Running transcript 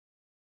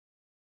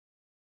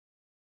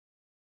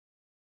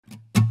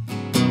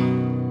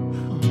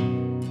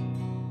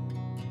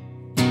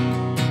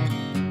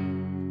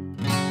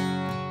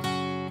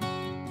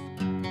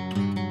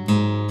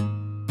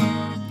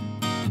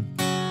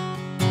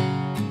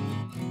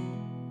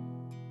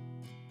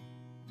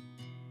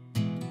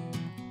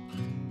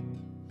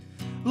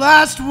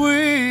Last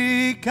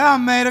week I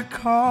made a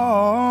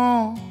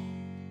call,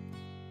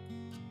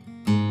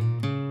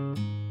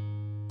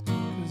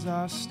 'cause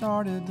I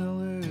started to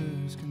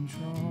lose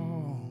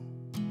control.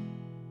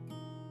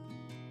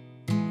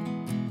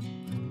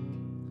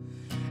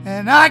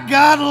 And I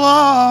got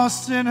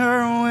lost in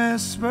her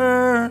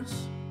whispers,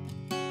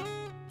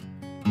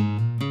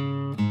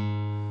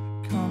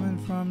 coming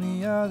from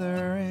the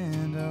other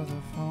end of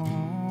the phone.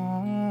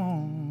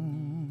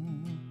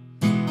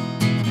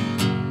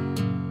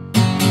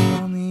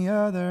 From the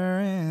other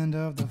end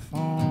of the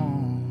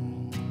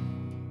phone.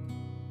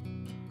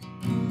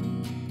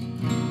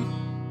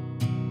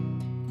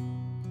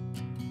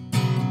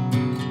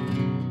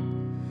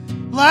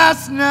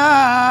 Last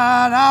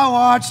night I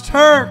watched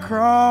her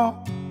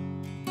crawl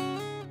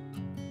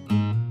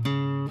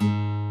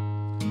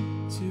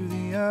to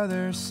the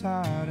other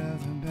side of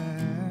the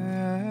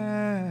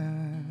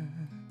bed,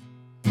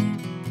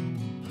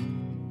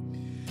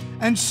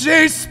 and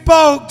she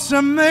spoke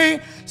to me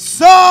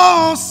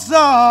so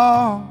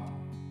soft.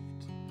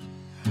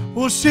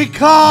 Well, she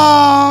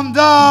calmed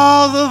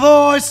all the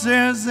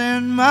voices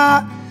in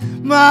my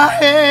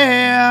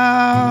head.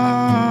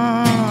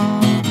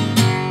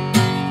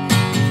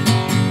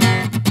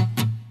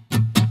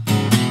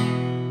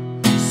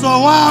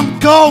 So I'm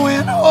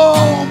going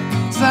home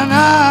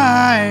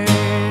tonight,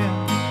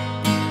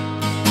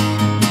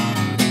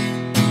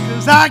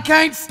 'cause I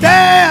can't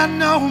stand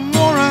no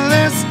more of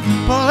this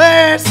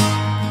place.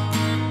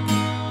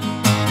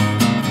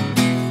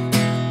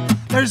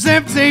 There's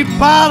empty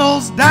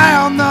bottles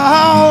down the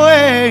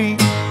hallway,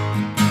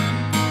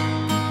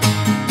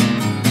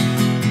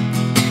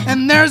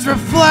 and there's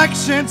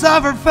reflections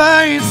of her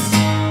face.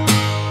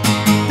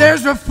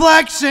 There's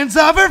reflections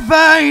of her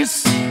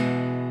face.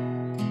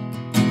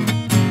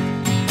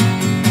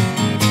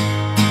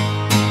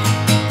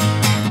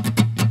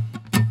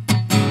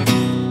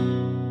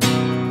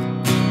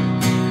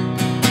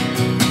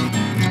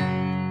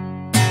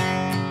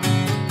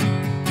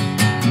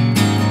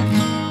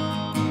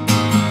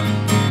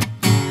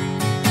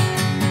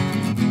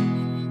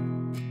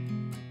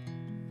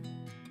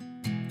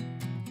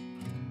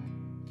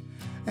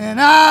 And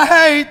I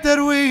hate that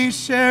we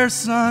share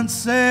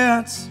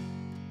sunsets,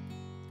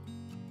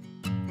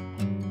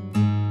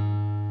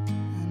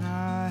 and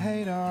I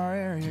hate our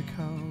area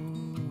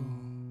code,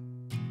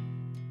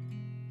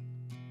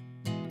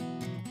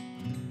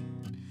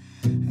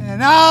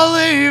 and I'll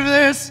leave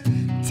this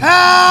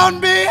town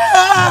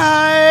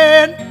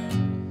behind,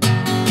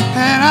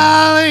 and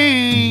I'll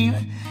leave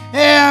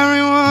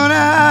everyone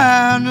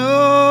I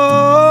know.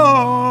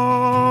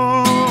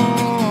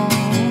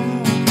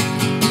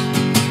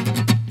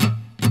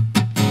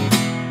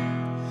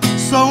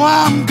 So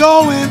I'm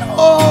going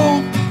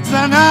home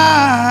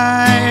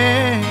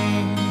tonight,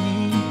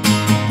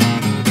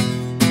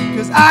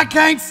 'cause I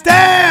can't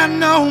stand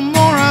no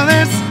more of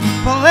this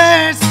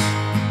place.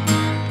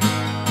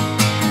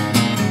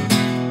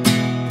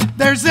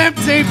 There's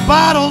empty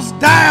bottles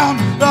down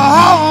the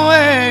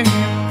hallway,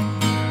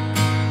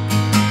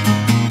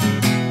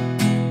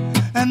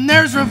 and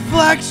there's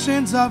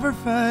reflections of her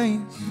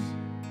face.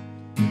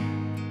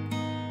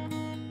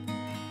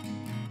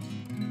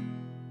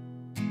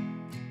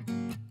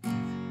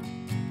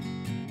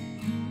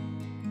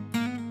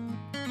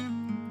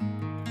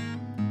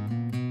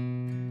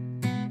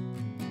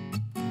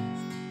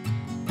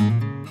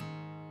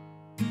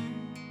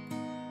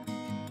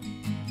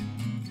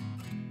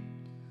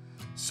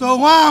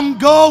 So I'm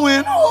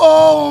going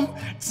home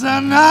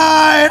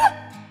tonight,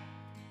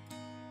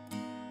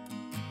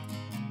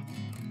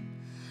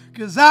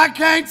 'cause I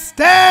can't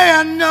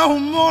stand no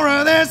more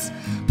of this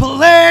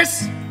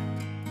place.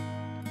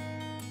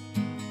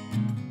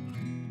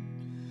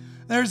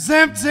 There's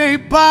empty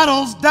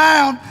bottles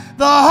down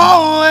the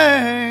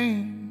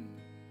hallway,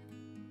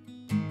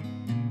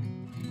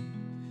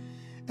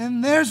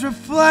 and there's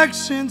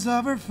reflections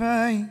of her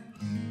face.